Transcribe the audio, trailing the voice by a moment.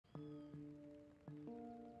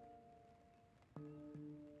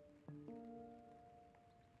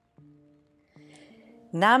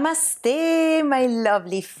Namaste, my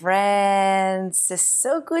lovely friends. It's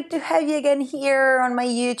so good to have you again here on my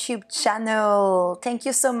YouTube channel. Thank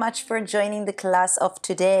you so much for joining the class of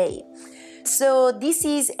today. So this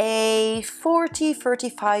is a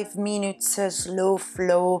 40-45 minutes slow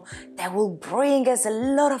flow that will bring us a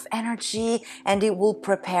lot of energy and it will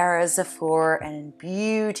prepare us for a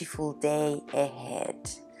beautiful day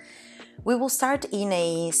ahead. We will start in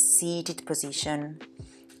a seated position.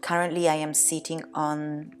 Currently, I am sitting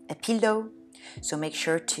on a pillow, so make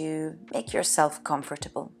sure to make yourself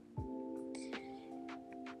comfortable.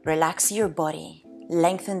 Relax your body,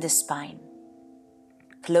 lengthen the spine,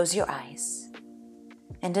 close your eyes,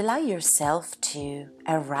 and allow yourself to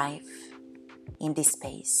arrive in this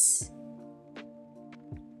space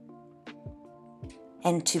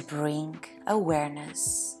and to bring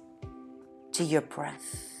awareness to your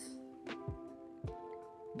breath.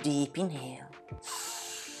 Deep inhale.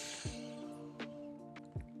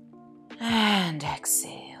 And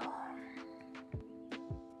exhale.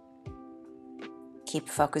 Keep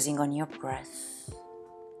focusing on your breath.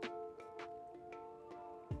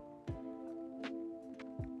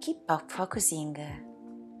 Keep focusing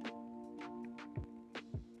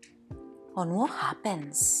on what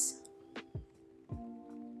happens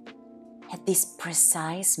at this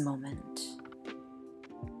precise moment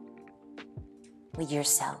with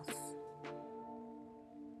yourself.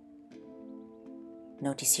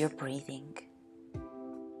 Notice your breathing.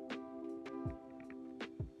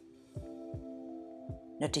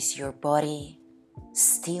 Notice your body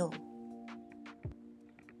still,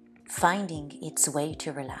 finding its way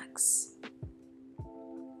to relax.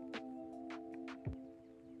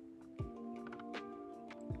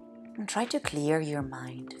 And try to clear your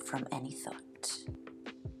mind from any thought.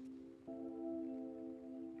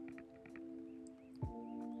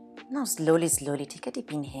 Now slowly take a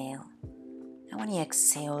deep inhale. And when you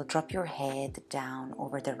exhale, drop your head down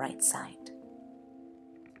over the right side.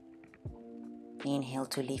 Inhale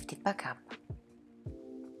to lift it back up.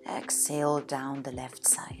 Exhale down the left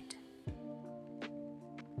side.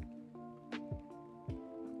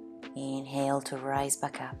 Inhale to rise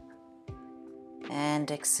back up. And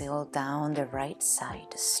exhale down the right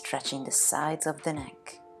side, stretching the sides of the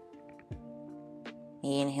neck.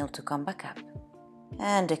 Inhale to come back up.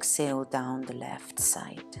 And exhale down the left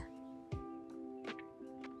side.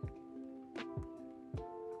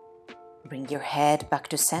 Bring your head back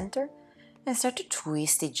to center and start to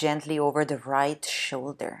twist it gently over the right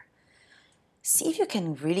shoulder. See if you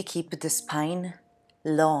can really keep the spine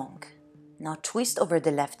long. Now twist over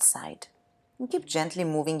the left side and keep gently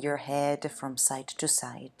moving your head from side to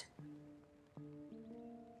side.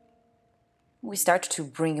 We start to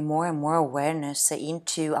bring more and more awareness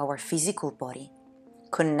into our physical body,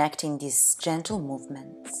 connecting these gentle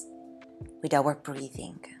movements with our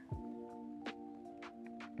breathing.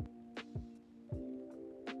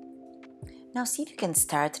 Now see if you can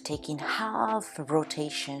start taking half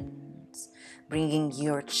rotations, bringing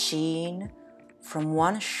your chin from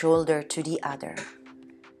one shoulder to the other,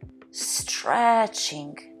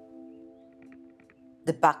 stretching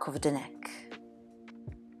the back of the neck.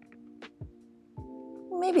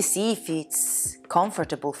 Maybe see if it's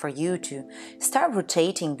comfortable for you to start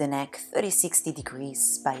rotating the neck 30-60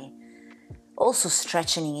 degrees by also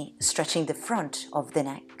stretching the front of the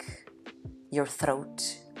neck, your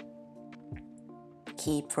throat.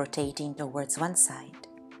 Keep rotating towards one side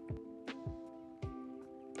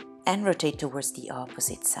and rotate towards the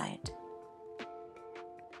opposite side.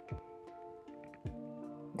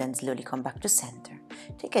 Then slowly come back to center.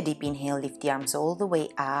 Take a deep inhale, lift the arms all the way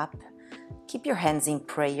up. Keep your hands in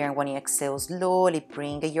prayer, and when you exhale, slowly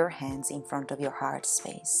bring your hands in front of your heart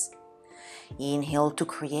space. Inhale to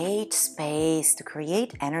create space, to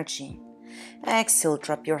create energy. Exhale,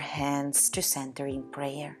 drop your hands to center in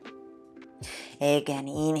prayer. Again,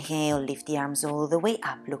 inhale, lift the arms all the way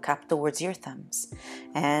up, look up towards your thumbs,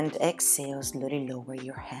 and exhale, slowly lower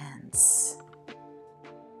your hands.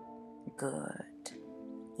 Good.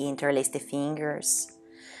 Interlace the fingers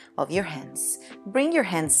of your hands. Bring your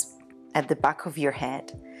hands at the back of your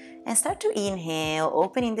head and start to inhale,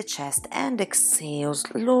 opening the chest, and exhale,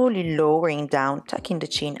 slowly lowering down, tucking the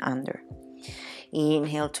chin under.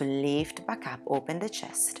 Inhale to lift back up, open the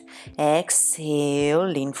chest. Exhale,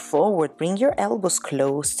 lean forward, bring your elbows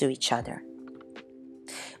close to each other.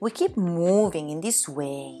 We keep moving in this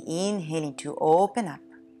way, inhaling to open up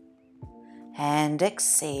and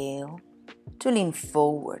exhale to lean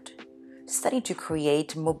forward, starting to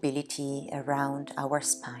create mobility around our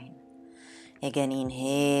spine. Again,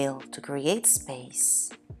 inhale to create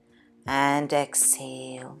space and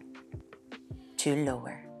exhale to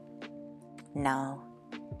lower. Now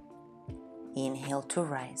Inhale to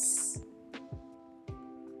rise.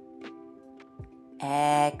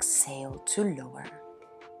 Exhale to lower.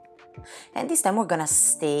 And this time we're gonna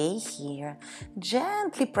stay here,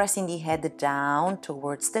 gently pressing the head down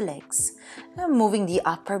towards the legs and moving the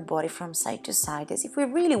upper body from side to side as if we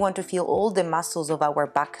really want to feel all the muscles of our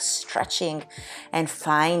back stretching and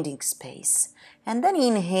finding space. And then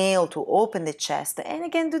inhale to open the chest and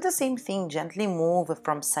again do the same thing, gently move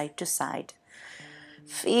from side to side,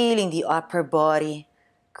 feeling the upper body,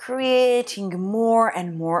 creating more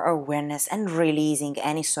and more awareness and releasing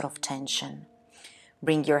any sort of tension.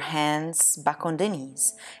 Bring your hands back on the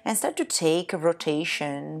knees and start to take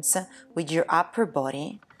rotations with your upper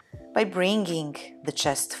body by bringing the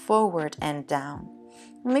chest forward and down.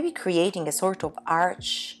 Maybe creating a sort of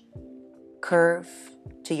arch, curve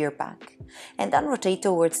to your back. And then rotate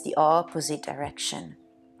towards the opposite direction.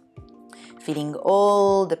 Feeling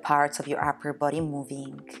all the parts of your upper body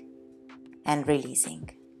moving and releasing.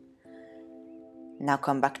 Now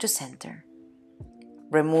come back to center.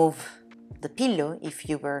 Remove the pillow if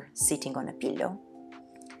you were sitting on a pillow.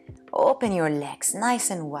 Open your legs nice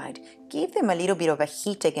and wide. Give them a little bit of a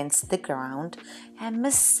heat against the ground and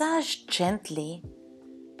massage gently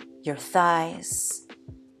your thighs,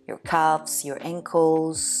 your calves, your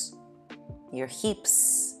ankles, your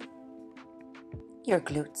hips, your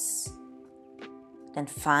glutes. Then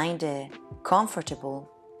find a comfortable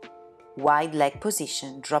wide leg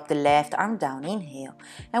position. Drop the left arm down, inhale.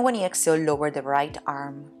 And when you exhale, lower the right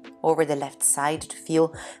arm over the left side to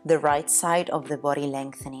feel the right side of the body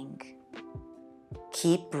lengthening.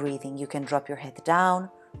 Keep breathing. You can drop your head down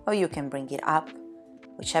or you can bring it up.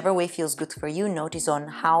 Whichever way feels good for you. Notice on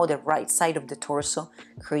how the right side of the torso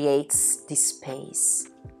creates this space.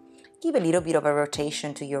 Give a little bit of a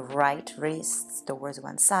rotation to your right wrists towards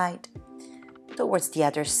one side, towards the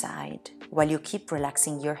other side, while you keep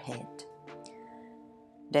relaxing your head.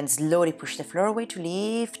 Then slowly push the floor away to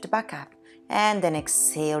lift back up. And then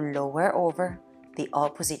exhale, lower over the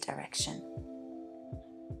opposite direction.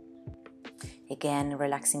 Again,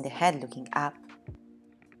 relaxing the head, looking up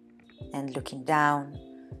and looking down,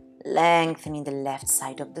 lengthening the left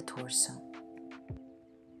side of the torso.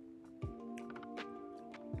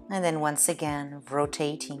 And then once again,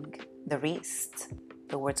 rotating the wrist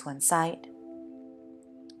towards one side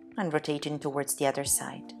and rotating towards the other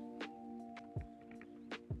side.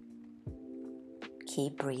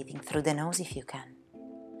 Keep breathing through the nose if you can.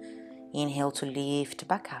 Inhale to lift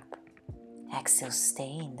back up. Exhale,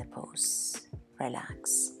 stay in the pose.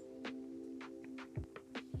 Relax.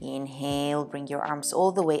 Inhale, bring your arms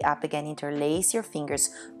all the way up again. Interlace your fingers.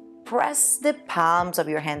 Press the palms of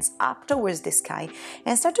your hands up towards the sky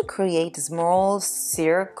and start to create small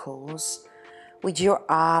circles with your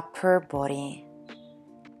upper body.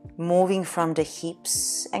 Moving from the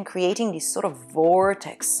hips and creating this sort of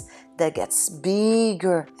vortex that gets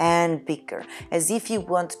bigger and bigger, as if you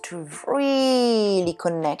want to really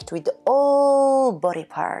connect with all body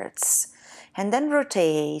parts. And then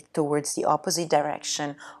rotate towards the opposite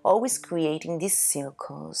direction, always creating these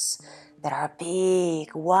circles that are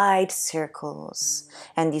big, wide circles.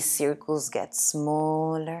 And these circles get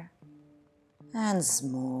smaller and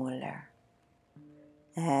smaller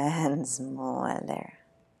and smaller.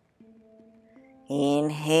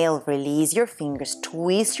 Inhale, release your fingers,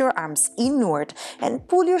 twist your arms inward and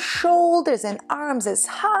pull your shoulders and arms as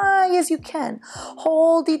high as you can.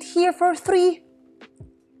 Hold it here for 3,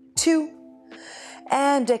 2,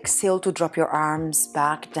 and exhale to drop your arms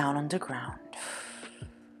back down on the ground.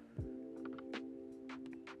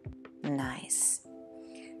 Nice.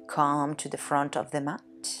 Come to the front of the mat.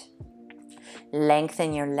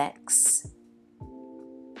 Lengthen your legs.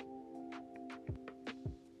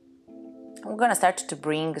 We're going to start to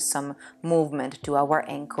bring some movement to our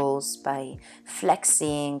ankles by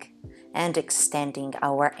flexing and extending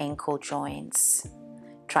our ankle joints.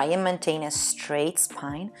 Try and maintain a straight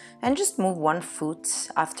spine and just move one foot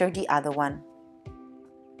after the other one.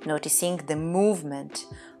 Noticing the movement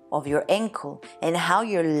of your ankle and how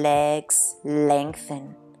your legs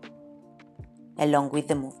lengthen along with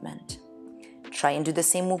the movement. Try and do the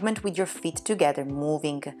same movement with your feet together,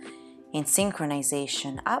 moving in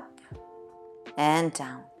synchronization up and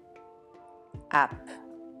down, up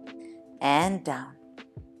and down.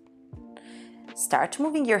 Start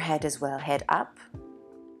moving your head as well. Head up,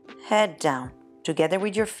 head down, together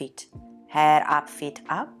with your feet. Head up, feet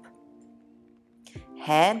up.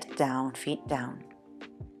 Head down, feet down.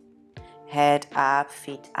 Head up,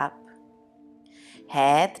 feet up.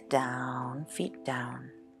 Head down, feet down.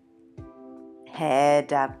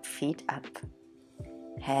 Head up, feet up.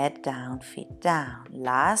 Head down, feet down.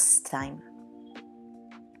 Last time.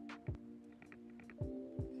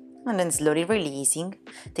 And then slowly releasing.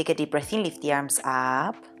 Take a deep breath in, lift the arms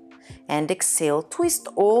up. And exhale, twist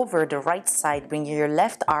over the right side, bring your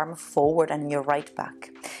left arm forward and your right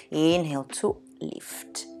back. Inhale to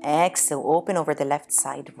lift. Exhale, open over the left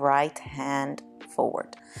side, right hand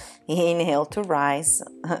forward. Inhale to rise.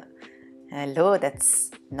 Hello, that's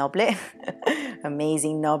Noble.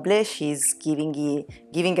 Amazing Noble. She's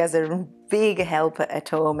giving us a big help at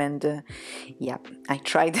home, and yeah, I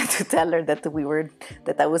tried to tell her that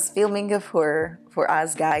I was filming for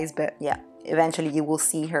us guys, but yeah, eventually you will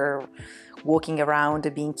see her walking around,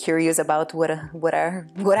 being curious about what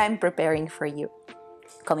I'm preparing for you.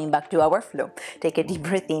 Coming back to our flow, take a deep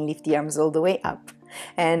breath in, lift the arms all the way up.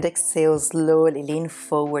 And exhale, slowly lean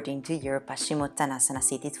forward into your Paschimottanasana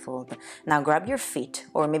seated fold. Now grab your feet,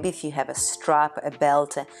 or maybe if you have a strap, a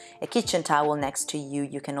belt, a kitchen towel next to you,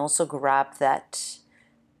 you can also grab that.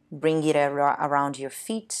 Bring it around your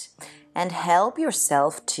feet and help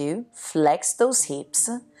yourself to flex those hips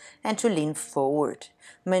and to lean forward,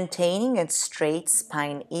 maintaining a straight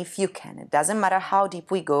spine if you can. It doesn't matter how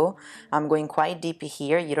deep we go. I'm going quite deep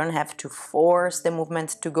here. You don't have to force the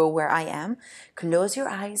movement to go where I am. Close your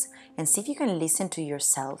eyes and see if you can listen to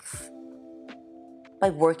yourself by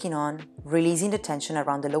working on releasing the tension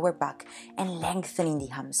around the lower back and lengthening the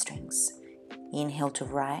hamstrings. Inhale to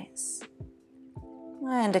rise.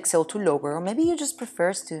 And exhale to lower, or maybe you just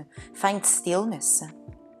prefer to find stillness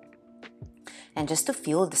and just to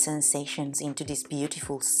feel the sensations into this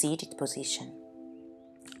beautiful seated position.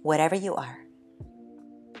 Wherever you are,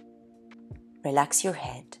 relax your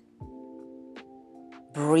head,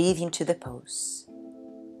 breathe into the pose,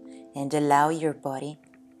 and allow your body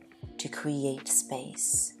to create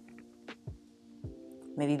space.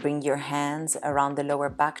 Maybe bring your hands around the lower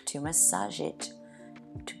back to massage it,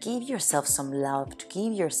 to give yourself some love, to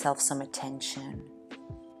give yourself some attention.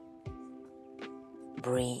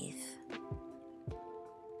 Breathe.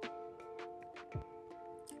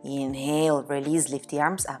 Inhale, release, lift the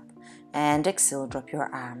arms up. And exhale, drop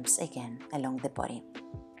your arms again along the body.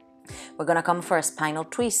 We're gonna come for a spinal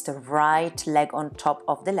twist, right leg on top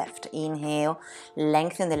of the left. Inhale,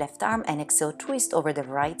 lengthen the left arm, and exhale, twist over the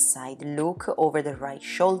right side. Look over the right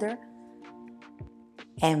shoulder.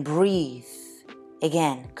 And breathe.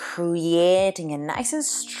 Again, creating a nice and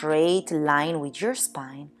straight line with your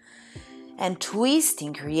spine and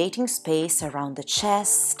twisting, creating space around the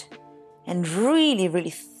chest and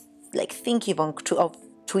really thinking of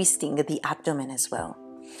twisting the abdomen as well.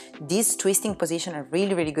 These twisting positions are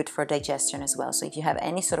really good for digestion as well. So if you have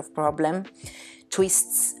any sort of problem,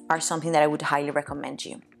 twists are something that I would highly recommend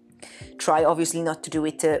you. Try obviously not to do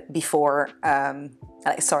it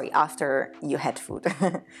after you had food.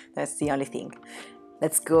 That's the only thing.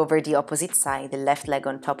 Let's go over the opposite side, the left leg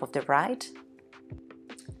on top of the right.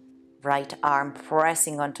 Right arm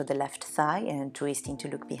pressing onto the left thigh and twisting to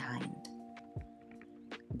look behind.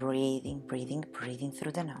 Breathing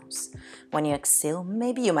through the nose. When you exhale,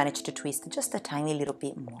 maybe you manage to twist just a tiny little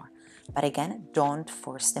bit more. But again, don't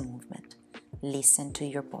force the movement. Listen to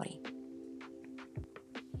your body.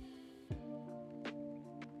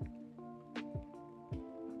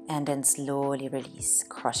 And then slowly release.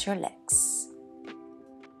 Cross your legs.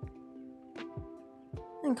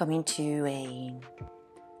 And come into a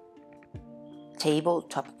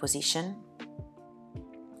tabletop position.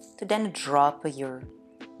 To then drop your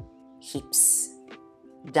hips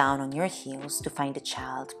down on your heels to find a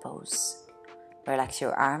child pose. Relax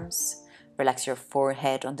your arms. Relax your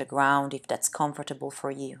forehead on the ground if that's comfortable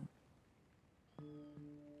for you.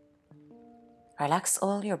 Relax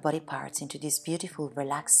all your body parts into this beautiful,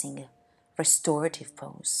 relaxing, restorative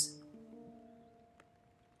pose.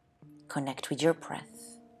 Connect with your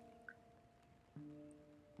breath.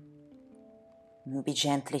 Maybe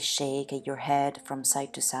gently shake your head from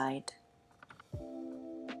side to side,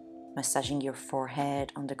 massaging your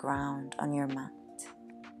forehead on the ground, on your mat.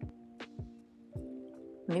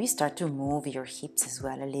 Maybe start to move your hips as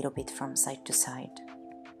well a little bit from side to side.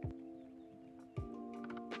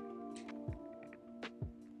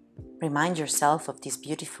 Remind yourself of this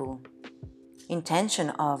beautiful intention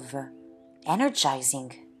of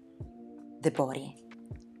energizing the body,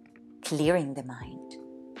 clearing the mind,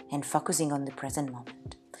 and focusing on the present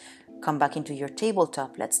moment. Come back into your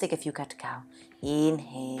tabletop. Let's take a few cat-cow.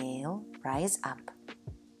 Inhale, rise up.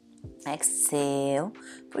 Exhale,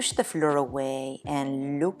 push the floor away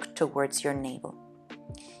and look towards your navel.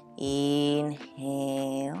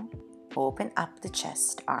 Inhale, open up the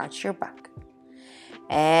chest, arch your back.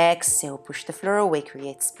 Exhale, push the floor away,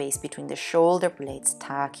 create space between the shoulder blades,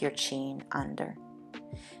 tuck your chin under.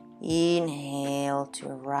 Inhale to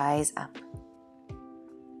rise up.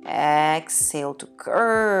 Exhale to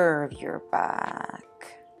curve your back.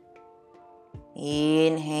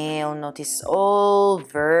 Inhale, notice all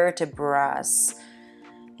vertebrae,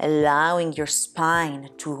 allowing your spine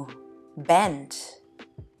to bend,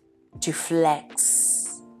 to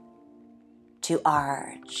flex, to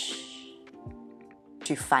arch,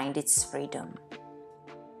 to find its freedom.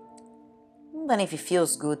 And if it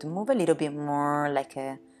feels good, move a little bit more like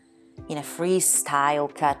in a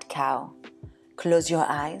freestyle cat cow. Close your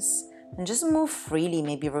eyes and just move freely,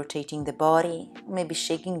 maybe rotating the body, maybe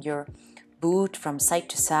shaking your boot from side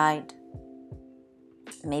to side,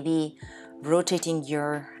 maybe rotating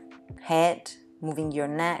your head, moving your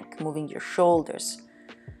neck, moving your shoulders.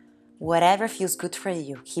 Whatever feels good for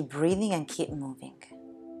you, keep breathing and keep moving.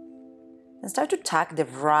 And start to tuck the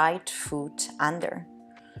right foot under.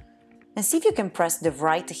 And see if you can press the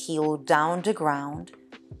right heel down the ground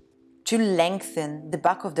to lengthen the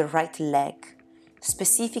back of the right leg.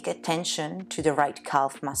 Specific attention to the right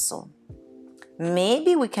calf muscle.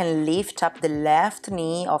 Maybe we can lift up the left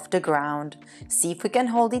knee off the ground. See if we can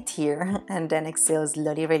hold it here and then exhale,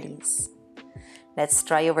 slowly release. Let's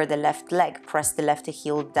try over the left leg. Press the left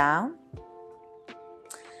heel down.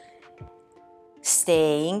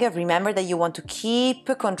 Staying, remember that you want to keep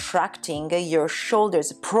contracting your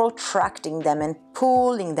shoulders, protracting them and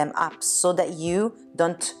pulling them up so that you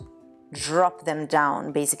don't drop them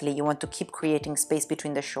down. Basically, you want to keep creating space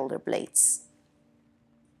between the shoulder blades.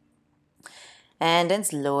 And then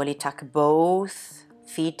slowly tuck both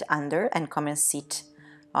feet under and come and sit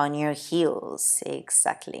on your heels.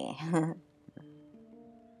 Exactly.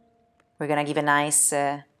 We're gonna give a nice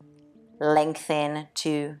lengthen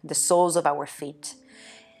to the soles of our feet.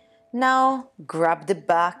 Now grab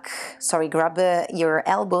your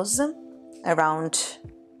elbows around,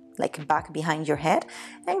 like back behind your head,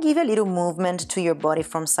 and give a little movement to your body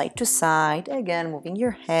from side to side. Again, moving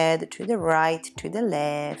your head to the right, to the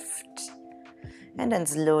left, and then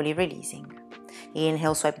slowly releasing.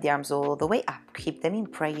 Inhale, swipe the arms all the way up. Keep them in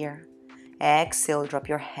prayer. Exhale, drop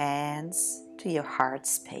your hands to your heart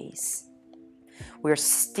space. We're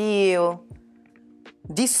still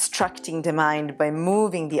distracting the mind by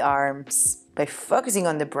moving the arms, by focusing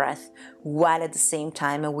on the breath, while at the same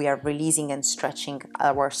time we are releasing and stretching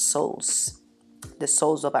our soles, the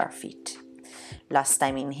soles of our feet. Last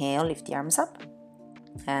time, inhale, lift the arms up,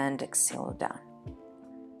 and exhale down.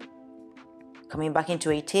 Coming back into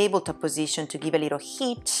a tabletop position to give a little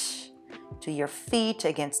heat to your feet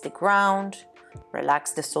against the ground.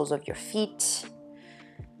 Relax the soles of your feet.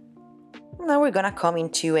 Now we're gonna come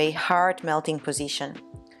into a heart melting position.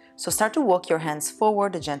 So start to walk your hands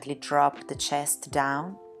forward, gently drop the chest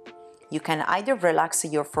down. You can either relax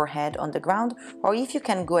your forehead on the ground, or if you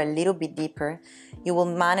can go a little bit deeper, you will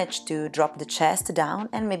manage to drop the chest down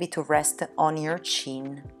and maybe to rest on your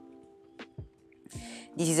chin.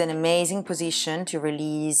 This is an amazing position to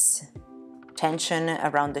release tension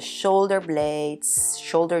around the shoulder blades,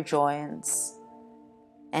 shoulder joints,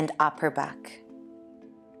 and upper back.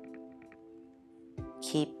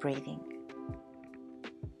 Keep breathing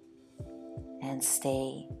and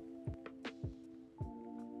stay.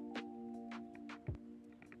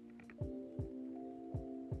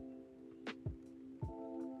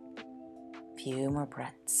 Few more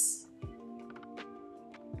breaths.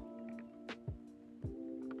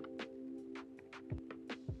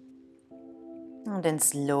 And then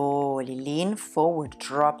slowly lean forward,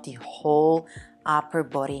 drop the whole upper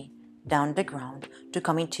body down the ground to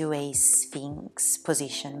come into a Sphinx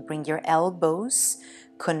position. Bring your elbows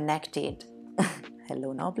connected.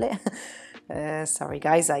 Hello, Noble. Sorry,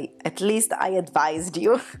 guys, at least I advised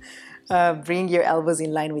you. Bring your elbows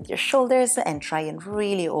in line with your shoulders and try and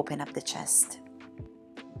really open up the chest.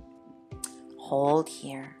 Hold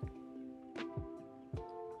here.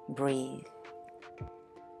 Breathe.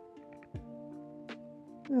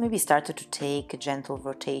 Maybe start to take gentle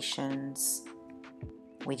rotations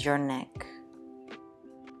with your neck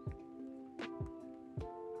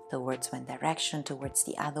towards one direction, towards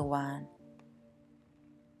the other one.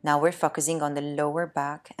 Now we're focusing on the lower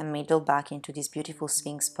back and middle back into this beautiful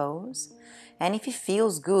Sphinx pose. And if it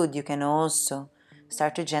feels good, you can also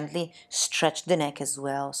start to gently stretch the neck as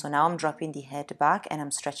well. So now I'm dropping the head back and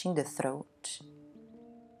I'm stretching the throat.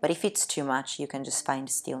 But if it's too much, you can just find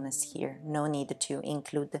stillness here. No need to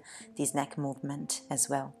include this neck movement as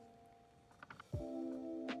well.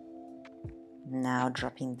 Now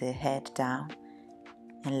dropping the head down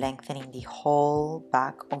and lengthening the whole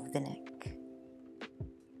back of the neck.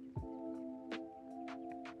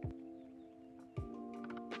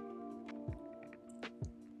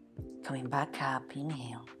 Coming back up,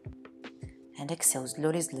 inhale. And exhale,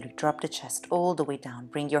 slowly, slowly drop the chest all the way down.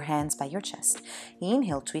 Bring your hands by your chest.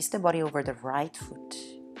 Inhale, twist the body over the right foot.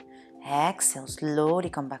 Exhale,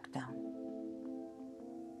 slowly come back down.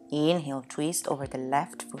 Inhale, twist over the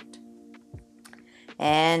left foot.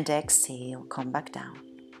 And exhale, come back down.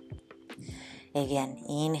 Again,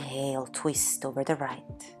 inhale, twist over the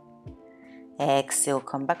right. Exhale,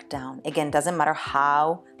 come back down. Again, doesn't matter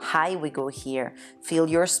how high we go here. Feel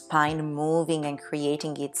your spine moving and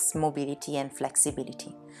creating its mobility and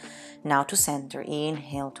flexibility. Now to center.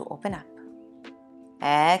 Inhale to open up.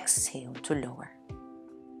 Exhale to lower.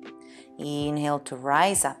 Inhale to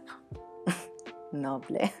rise up.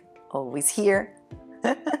 Noble. Always here.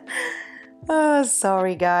 Oh,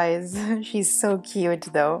 sorry guys. She's so cute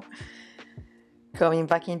though. Coming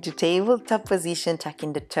back into tabletop position,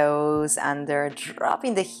 tucking the toes under,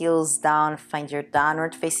 dropping the heels down, find your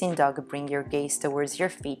downward facing dog, bring your gaze towards your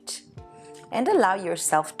feet and allow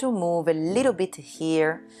yourself to move a little bit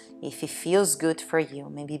here if it feels good for you.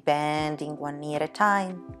 Maybe bending one knee at a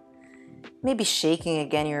time, maybe shaking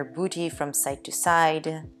again your booty from side to side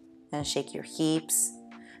and shake your hips.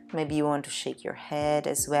 Maybe you want to shake your head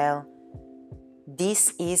as well.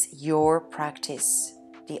 This is your practice.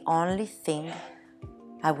 The only thing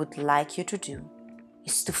I would like you to do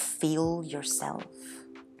is to feel yourself.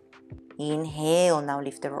 Inhale, now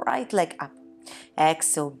lift the right leg up.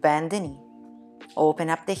 Exhale, bend the knee.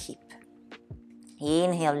 Open up the hip.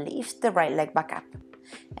 Inhale, lift the right leg back up.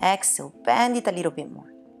 Exhale, bend it a little bit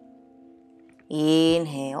more.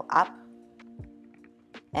 Inhale, up.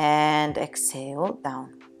 And exhale,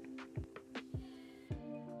 down.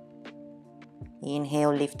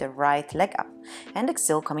 Inhale, lift the right leg up. And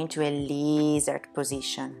exhale, come into a lizard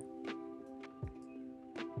position.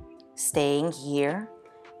 Staying here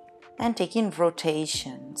and taking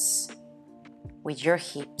rotations with your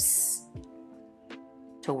hips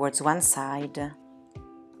towards one side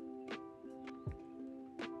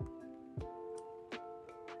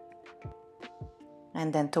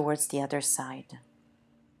and then towards the other side.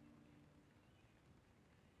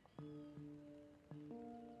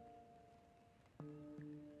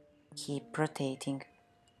 Keep rotating.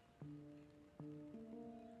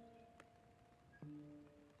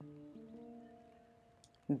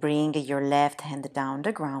 Bring your left hand down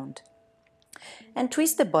the ground and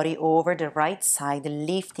twist the body over the right side,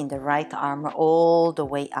 lifting the right arm all the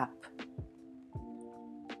way up.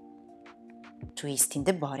 Twisting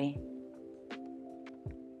the body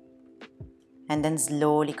and then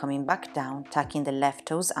slowly coming back down, tucking the left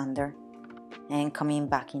toes under and coming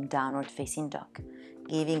back in downward facing dog.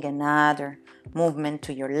 Giving another movement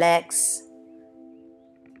to your legs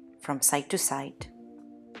from side to side.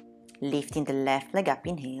 Lifting the left leg up,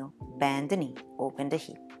 inhale, bend the knee, open the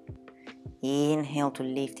hip. Inhale to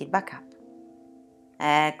lift it back up.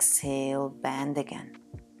 Exhale, bend again.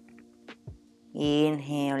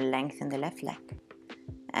 Inhale, lengthen the left leg.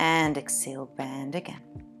 And exhale, bend again.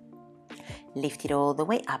 Lift it all the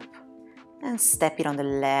way up and step it on the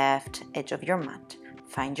left edge of your mat.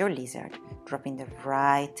 Find your lizard, dropping the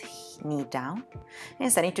right knee down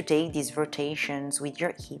and starting to take these rotations with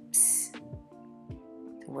your hips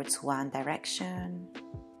towards one direction,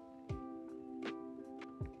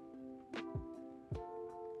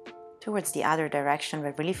 towards the other direction,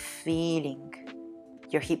 but really feeling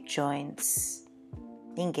your hip joints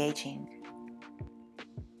engaging.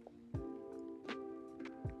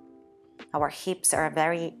 Our hips are a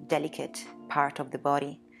very delicate part of the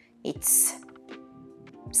body. It's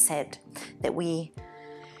said that we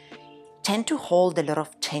tend to hold a lot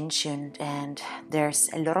of tension and there's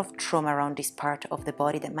a lot of trauma around this part of the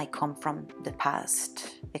body that might come from the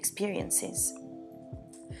past experiences.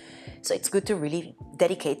 So it's good to really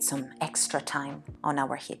dedicate some extra time on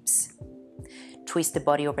our hips. Twist the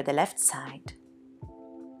body over the left side,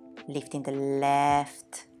 lifting the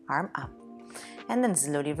left arm up and then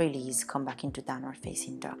slowly release, come back into downward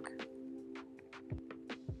facing dog.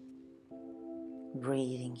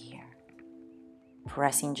 Breathing here.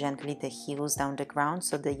 Pressing gently the heels down the ground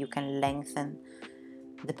so that you can lengthen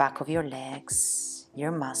the back of your legs,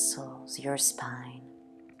 your muscles, your spine.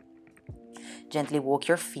 Gently walk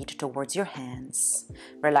your feet towards your hands.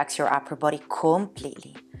 Relax your upper body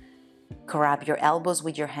completely. Grab your elbows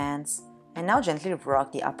with your hands and now gently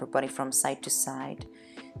rock the upper body from side to side.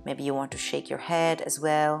 Maybe you want to shake your head as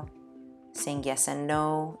well, saying yes and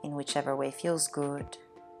no in whichever way feels good.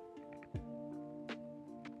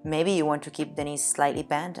 Maybe you want to keep the knees slightly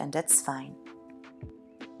bent, and that's fine.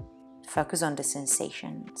 Focus on the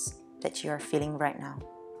sensations that you are feeling right now.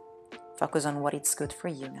 Focus on what is good for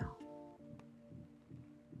you now.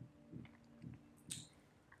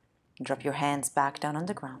 Drop your hands back down on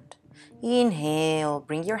the ground Inhale,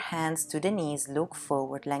 bring your hands to the knees, look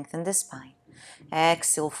forward, lengthen the spine.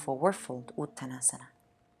 Exhale, forward fold, Uttanasana.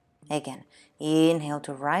 Again, inhale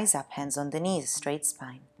to rise up, hands on the knees, straight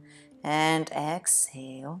spine. And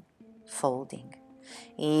exhale, folding.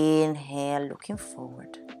 Inhale, looking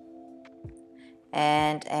forward.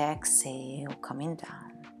 And exhale, coming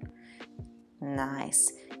down.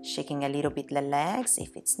 Nice. Shaking a little bit the legs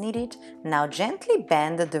if it's needed. Now gently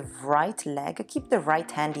bend the right leg. Keep the right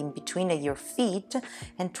hand in between your feet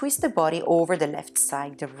and twist the body over the left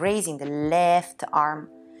side, raising the left arm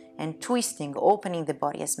and twisting, opening the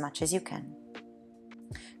body as much as you can.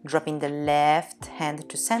 Dropping the left hand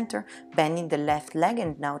to center, bending the left leg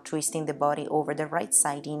and now twisting the body over the right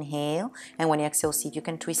side. Inhale, and when you exhale, see if you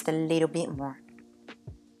can twist a little bit more.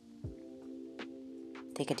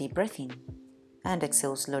 Take a deep breath in. And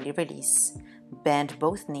exhale, slowly release. Bend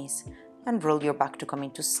both knees and roll your back to come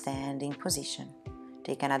into standing position.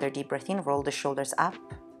 Take another deep breath in, roll the shoulders up,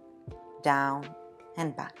 down,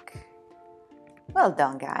 and back. Well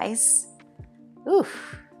done, guys.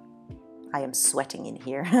 Oof, I am sweating in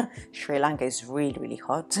here. Sri Lanka is really, really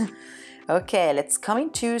hot. Okay, let's come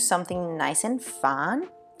into something nice and fun.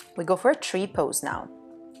 We go for a tree pose now.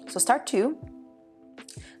 So start to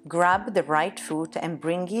grab the right foot and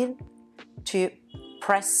bring it to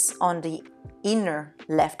press on the inner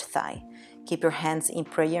left thigh. Keep your hands in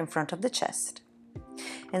prayer in front of the chest.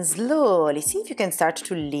 And slowly see if you can start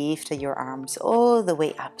to lift your arms all the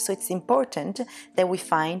way up. So it's important that we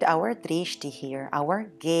find our drishti here,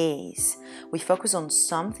 our gaze. We focus on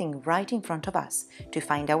something right in front of us to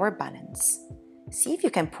find our balance. See if you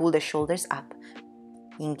can pull the shoulders up.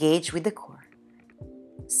 Engage with the core.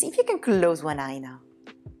 See if you can close one eye now.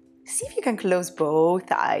 See if you can close both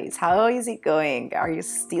eyes. How is it going? Are you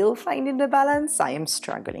still finding the balance? I am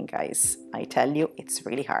struggling, guys. I tell you, it's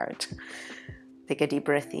really hard. Take a deep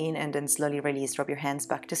breath in and then slowly release. Drop your hands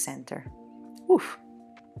back to center. Oof.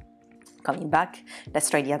 Coming back, let's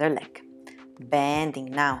try the other leg. Bending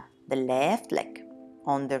now the left leg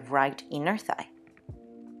on the right inner thigh.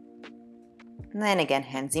 And then again,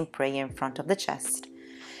 hands in prayer in front of the chest.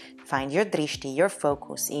 Find your drishti, your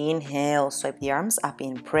focus. Inhale, swipe the arms up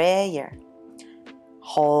in prayer.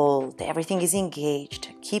 Hold, everything is engaged.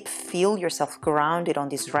 Feel yourself grounded on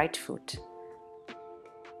this right foot.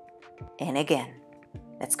 And again,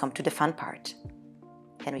 let's come to the fun part.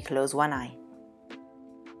 Can we close one eye?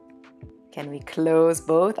 Can we close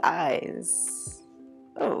both eyes?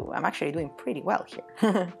 Oh, I'm actually doing pretty well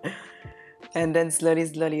here. And then slowly,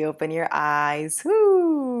 slowly open your eyes.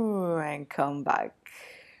 Woo, and come back.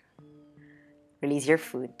 Release your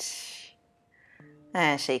foot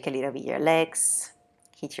and shake a little bit your legs.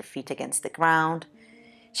 Hit your feet against the ground.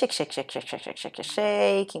 Shake, shake, shake, shake, shake, shake, shake, shake,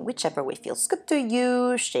 shake. In whichever way feels good to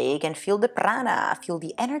you. Shake and feel the prana. Feel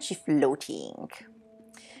the energy floating.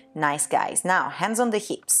 Nice, guys. Now, hands on the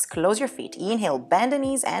hips. Close your feet. Inhale, bend the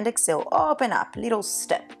knees and exhale. Open up. Little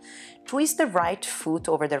step. Twist the right foot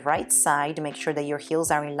over the right side. Make sure that your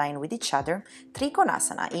heels are in line with each other.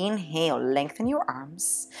 Trikonasana. Inhale, lengthen your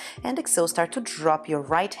arms. And exhale, start to drop your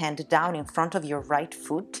right hand down in front of your right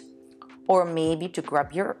foot. Or maybe to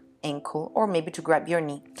grab your ankle, or maybe to grab your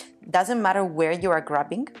knee. Doesn't matter where you are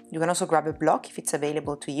grabbing. You can also grab a block if it's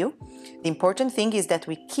available to you. The important thing is that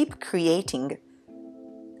we keep creating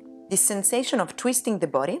this sensation of twisting the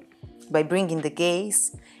body by bringing the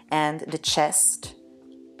gaze and the chest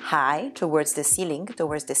high towards the ceiling,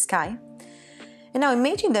 towards the sky. And now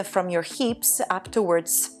imagine that from your hips up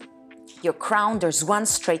towards your crown, there's one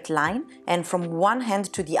straight line, and from one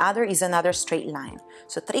hand to the other is another straight line.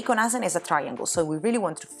 So Trikonasana is a triangle, so we really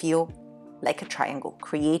want to feel like a triangle,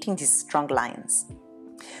 creating these strong lines.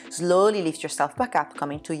 Slowly lift yourself back up,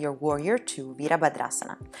 coming to your warrior two,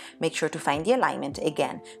 Virabhadrasana. Make sure to find the alignment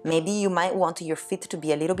again. Maybe you might want your feet to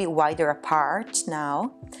be a little bit wider apart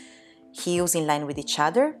now. Heels in line with each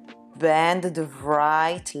other. Bend the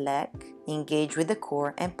right leg, engage with the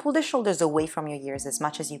core, and pull the shoulders away from your ears as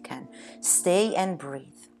much as you can. Stay and breathe.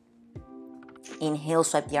 Inhale,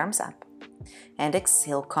 swipe the arms up. And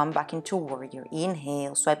exhale, come back into warrior.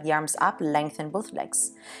 Inhale, swipe the arms up, lengthen both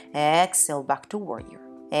legs. Exhale, back to warrior.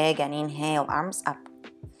 Again, inhale, arms up.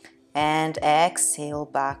 And exhale,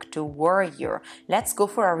 back to warrior. Let's go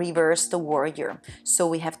for a reversed warrior. So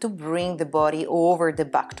we have to bring the body over the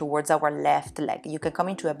back towards our left leg. You can come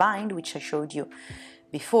into a bind, which I showed you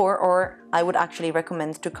before, or I would actually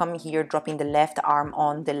recommend to come here, dropping the left arm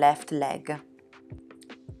on the left leg.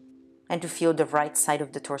 And to feel the right side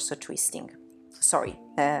of the torso twisting.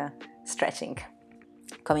 Stretching.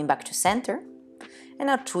 Coming back to center. And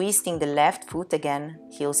now twisting the left foot again,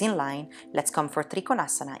 heels in line. Let's come for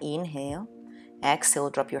Trikonasana. Inhale Exhale,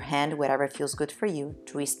 drop your hand wherever feels good for you.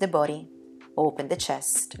 Twist the body, open the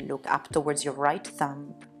chest, look up towards your right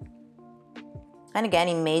thumb. And again,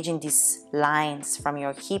 imagine these lines from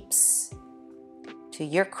your hips to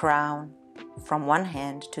your crown, from one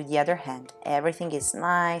hand to the other hand. Everything is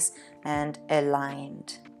nice and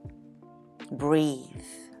aligned. Breathe.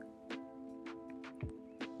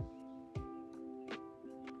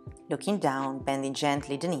 Looking down, bending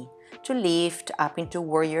gently the knee to lift up into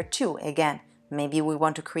warrior two. Again, maybe we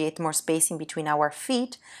want to create more space in between our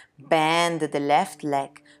feet. Bend the left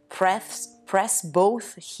leg. Press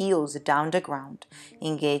both heels down the ground.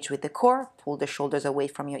 Engage with the core. Pull the shoulders away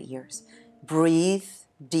from your ears. Breathe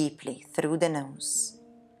deeply through the nose.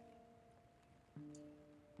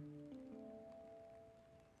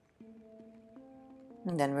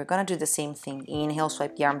 And then we're going to do the same thing. Inhale,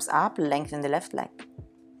 swipe the arms up, lengthen the left leg.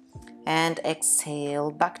 And exhale,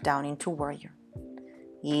 back down into warrior.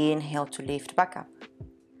 Inhale to lift back up.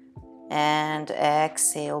 And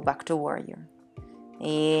exhale, back to warrior.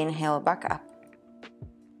 Inhale, back up.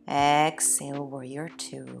 Exhale, warrior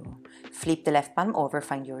two. Flip the left palm over,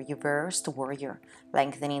 find your reversed warrior,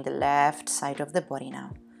 lengthening the left side of the body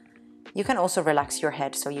now. You can also relax your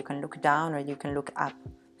head, so you can look down or you can look up.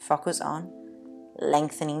 Focus on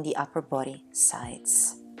lengthening the upper body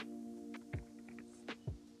sides.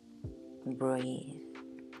 Breathe.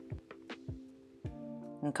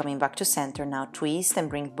 And coming back to center now, twist and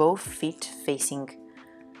bring both feet facing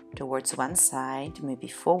towards one side, maybe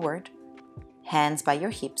forward. Hands by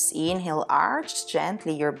your hips. Inhale, arch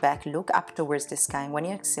gently your back, look up towards the sky. When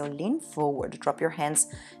you exhale, lean forward, drop your hands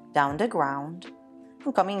down the ground.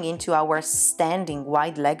 And coming into our standing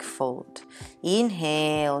wide leg fold.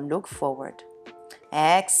 Inhale, look forward.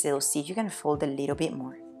 Exhale, see if you can fold a little bit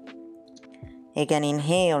more. Again,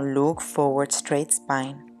 inhale, look forward, straight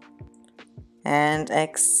spine. And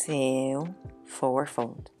exhale, forward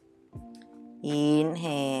fold.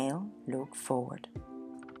 Inhale, look forward.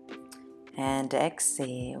 And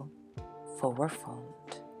exhale, forward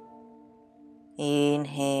fold.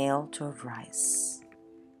 Inhale to rise.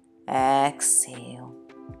 Exhale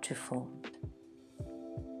to fold.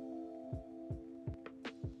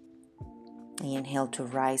 Inhale to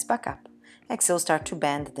rise back up. Exhale, start to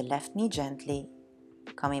bend the left knee gently.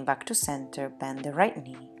 Coming back to center, bend the right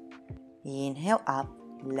knee. Inhale up,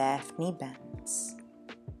 left knee bends.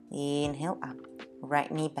 Inhale up,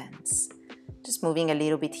 right knee bends. Just moving a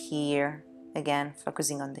little bit here. Again,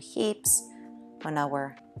 focusing on the hips, on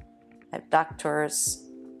our abductors,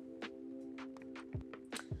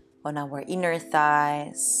 on our inner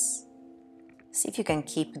thighs. See if you can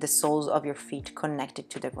keep the soles of your feet connected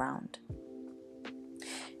to the ground.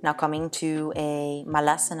 Now coming to a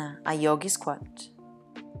malasana, a yogi squat.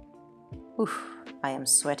 Oof, I am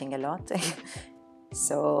sweating a lot.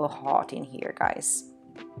 So hot in here, guys.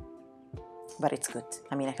 But it's good.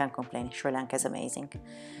 I mean, I can't complain. Sri Lanka is amazing.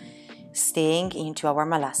 Staying into our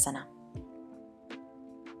malasana.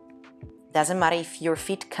 Doesn't matter if your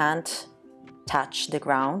feet can't touch the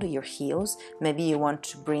ground, your heels. Maybe you want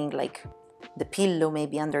to bring like the pillow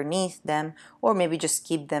maybe underneath them, or maybe just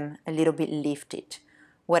keep them a little bit lifted.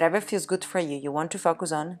 Whatever feels good for you. You want to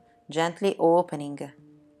focus on gently opening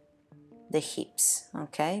the hips,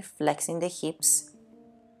 okay? Flexing the hips,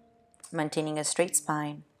 maintaining a straight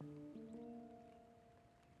spine.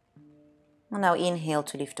 And now inhale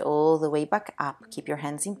to lift all the way back up. Keep your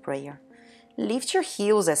hands in prayer. Lift your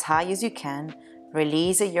heels as high as you can.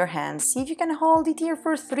 Release your hands. See if you can hold it here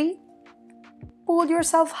for 3. Pull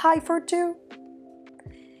yourself high for 2.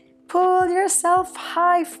 Pull yourself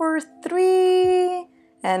high for 3.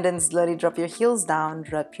 And then slowly drop your heels down.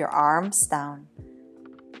 Drop your arms down.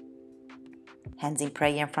 Hands in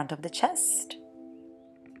prayer in front of the chest.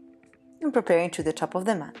 And preparing to the top of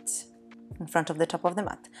the mat. In front of the top of the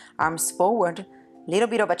mat. Arms forward. Little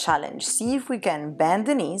bit of a challenge. See if we can bend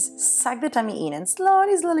the knees, suck the tummy in, and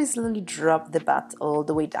slowly drop the butt all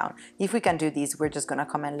the way down. If we can do this, we're just gonna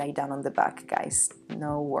come and lay down on the back, guys.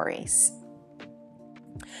 No worries.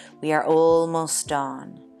 We are almost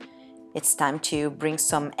done. It's time to bring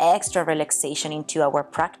some extra relaxation into our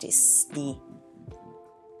practice. The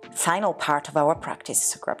final part of our practice.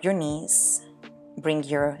 So grab your knees, bring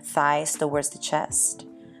your thighs towards the chest,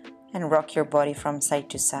 and rock your body from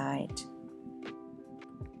side to side.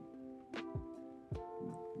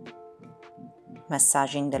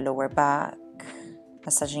 Massaging the lower back,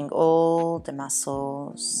 massaging all the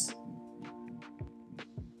muscles,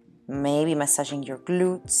 maybe massaging your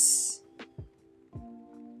glutes,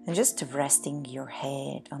 and just resting your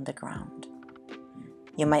head on the ground.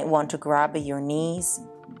 You might want to grab your knees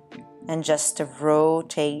and just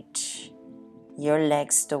rotate your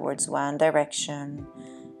legs towards one direction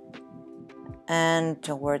and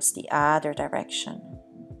towards the other direction.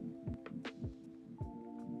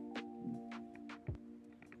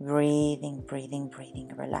 Breathing, breathing,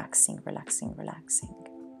 breathing, relaxing, relaxing, relaxing.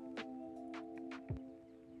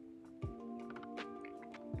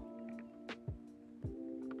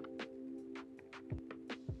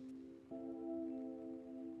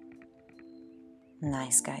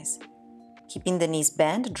 Nice, guys. Keeping the knees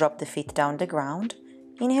bent, drop the feet down the ground.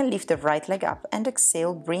 Inhale, lift the right leg up, and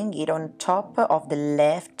exhale, bring it on top of the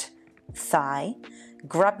left thigh,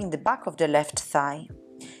 grabbing the back of the left thigh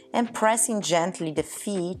and pressing gently the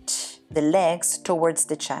feet, the legs towards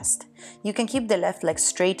the chest. You can keep the left leg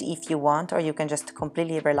straight if you want, or you can just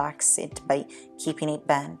completely relax it by keeping it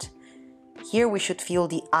bent. Here we should feel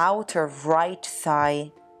the outer right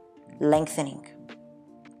thigh lengthening.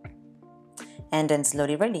 And then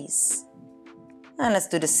slowly release. And let's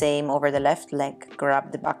do the same over the left leg.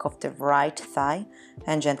 Grab the back of the right thigh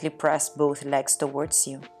and gently press both legs towards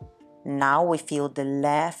you. Now we feel the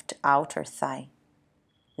left outer thigh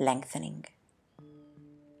lengthening.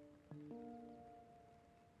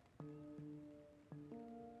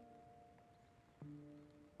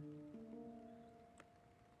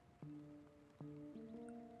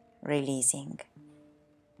 Releasing.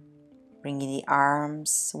 Bringing the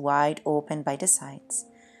arms wide open by the sides.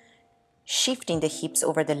 Shifting the hips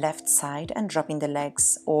over the left side and dropping the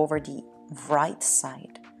legs over the right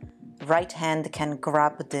side. Right hand can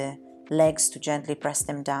grab the legs to gently press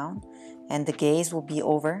them down, and the gaze will be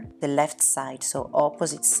over the left side, so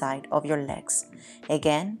opposite side of your legs.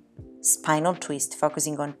 Again, spinal twist,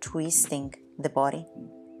 focusing on twisting the body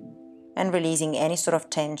and releasing any sort of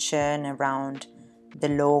tension around the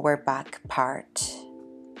lower back part.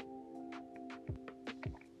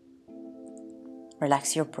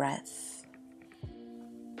 Relax your breath.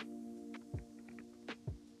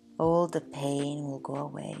 All the pain will go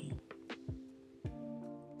away.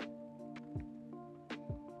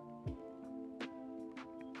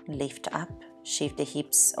 Lift up, shift the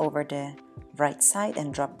hips over the right side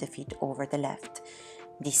and drop the feet over the left.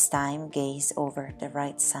 This time, gaze over the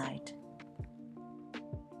right side.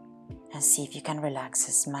 And see if you can relax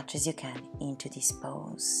as much as you can into this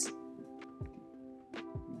pose.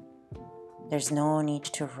 There's no need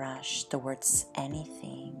to rush towards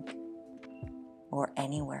anything or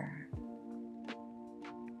anywhere.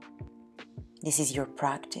 This is your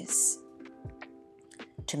practice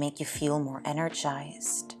to make you feel more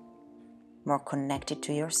energized, more connected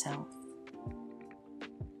to yourself.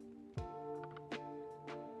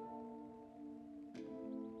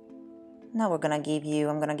 Now I'm gonna give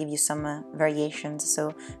you some variations.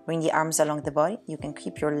 So bring the arms along the body. You can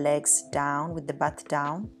keep your legs down with the butt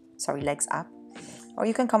down, legs up. Or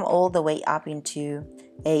you can come all the way up into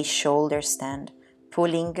a shoulder stand,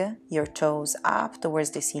 pulling your toes up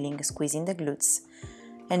towards the ceiling, squeezing the glutes.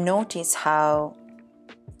 And notice how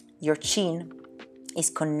your chin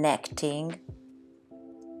is connecting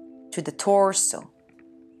to the torso.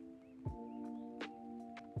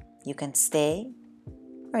 You can stay,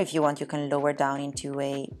 or if you want, you can lower down into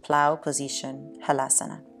a plow position,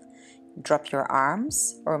 halasana. Drop your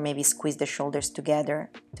arms, or maybe squeeze the shoulders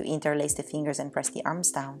together to interlace the fingers and press the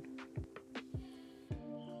arms down.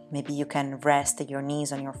 Maybe you can rest your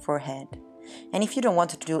knees on your forehead. And if you don't want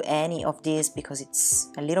to do any of this because it's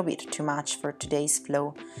a little bit too much for today's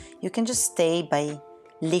flow, you can just stay by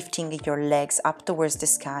lifting your legs up towards the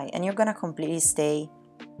sky, and you're gonna completely stay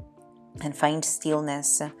and find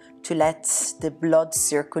stillness to let the blood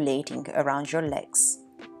circulating around your legs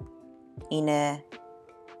in a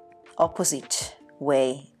opposite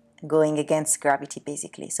way, going against gravity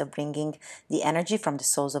basically. So bringing the energy from the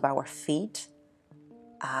soles of our feet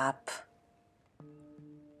up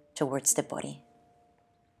towards the body.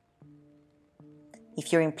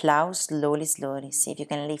 If you're in plow, slowly, slowly, see if you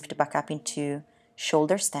can lift back up into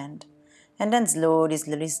shoulder stand, and then slowly,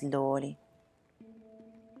 slowly, slowly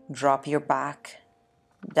drop your back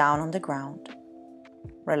down on the ground.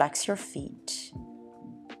 Relax your feet.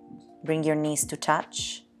 Bring your knees to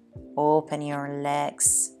touch. Open your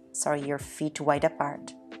your feet wide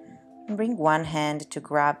apart. And bring one hand to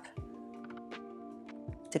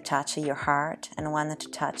touch your heart and one to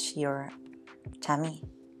touch your tummy.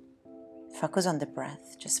 Focus on the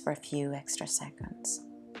breath just for a few extra seconds.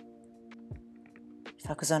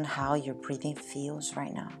 Focus on how your breathing feels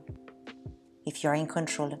right now. If you're in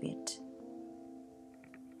control of it.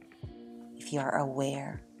 If you are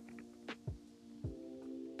aware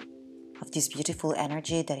of this beautiful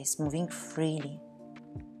energy that is moving freely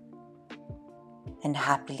and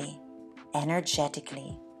happily,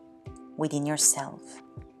 energetically within yourself.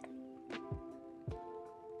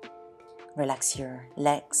 Relax your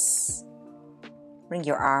legs. Bring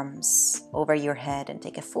your arms over your head and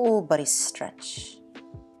take a full body stretch.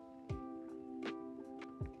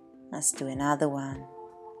 Let's do another one.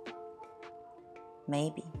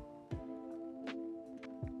 Maybe.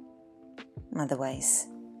 Otherwise,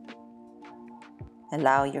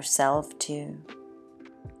 allow yourself to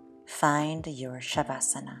find your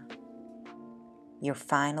Shavasana, your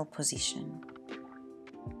final position.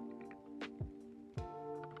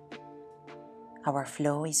 Our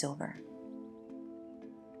flow is over.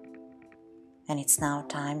 And it's now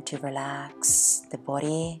time to relax the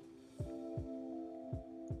body,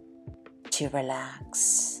 to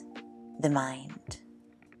relax the mind,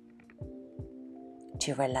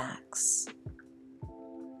 to relax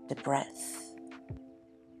the breath,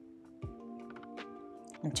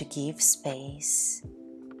 and to give space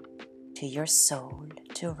to your soul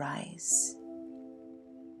to rise.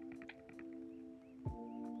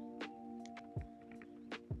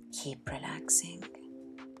 Keep relaxing.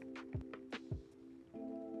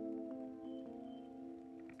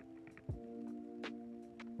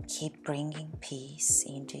 Keep bringing peace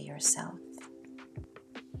into yourself.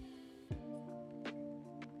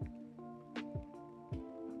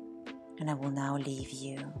 And I will now leave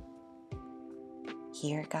you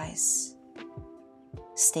here, guys,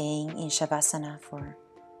 staying in Shavasana for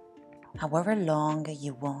however long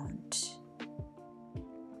you want.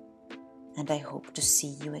 And I hope to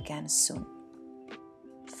see you again soon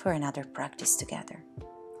for another practice together.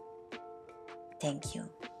 Thank you.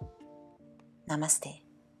 Namaste.